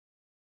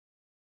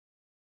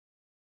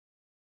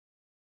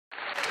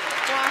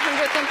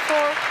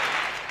104.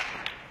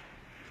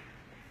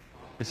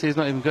 You see, he's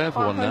not even going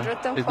for one now.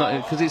 He's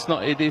not, because it's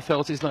not. He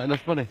felt it's not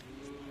enough money.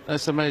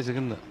 That's amazing,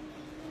 isn't it?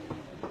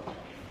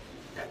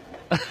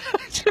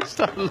 Just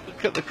have a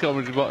look at the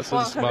commentary box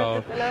and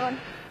smile.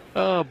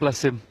 Oh,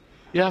 bless him.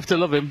 You have to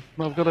love him.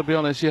 I've got to be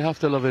honest. You have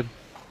to love him.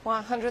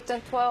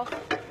 112.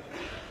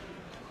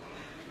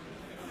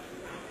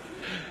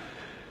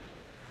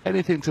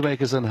 Anything to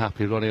make us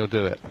unhappy, Ronnie will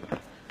do it.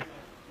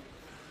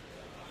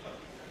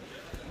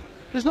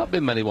 There's not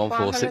been many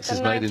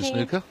 146s made in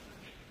snooker.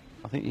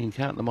 I think you can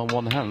count them on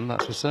one hand,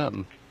 that's for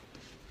certain.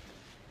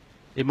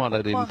 He might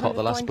not even pot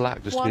the last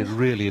black, just to be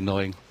really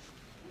annoying.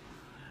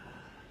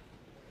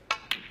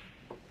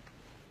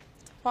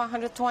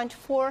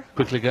 124.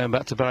 Quickly going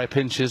back to Barry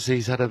Pinch's,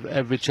 he's had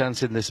every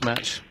chance in this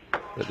match,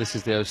 but this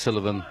is the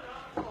O'Sullivan.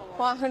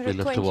 128.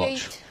 We love to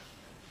watch.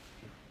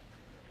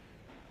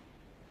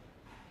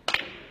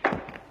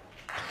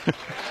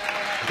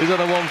 He's on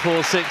a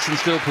 146 and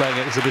still playing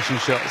exhibition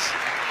shots.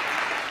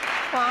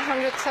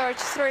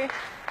 133.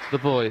 The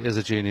boy is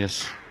a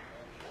genius.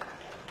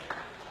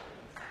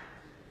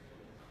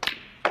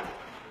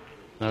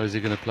 Now is he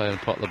going to play and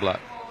pot the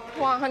black?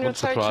 139. Wouldn't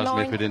surprise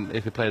me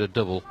if he played a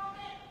double.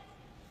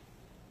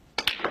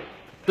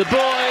 The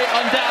boy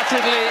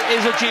undoubtedly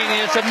is a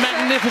genius. A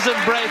magnificent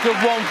break of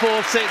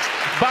 146.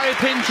 Barry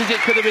Pinches, it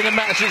could have been a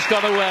match that's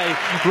gone away.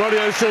 Ronnie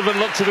O'Sullivan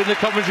looks at him in the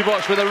commentary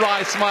box with a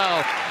wry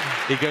smile.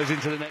 He goes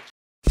into the next.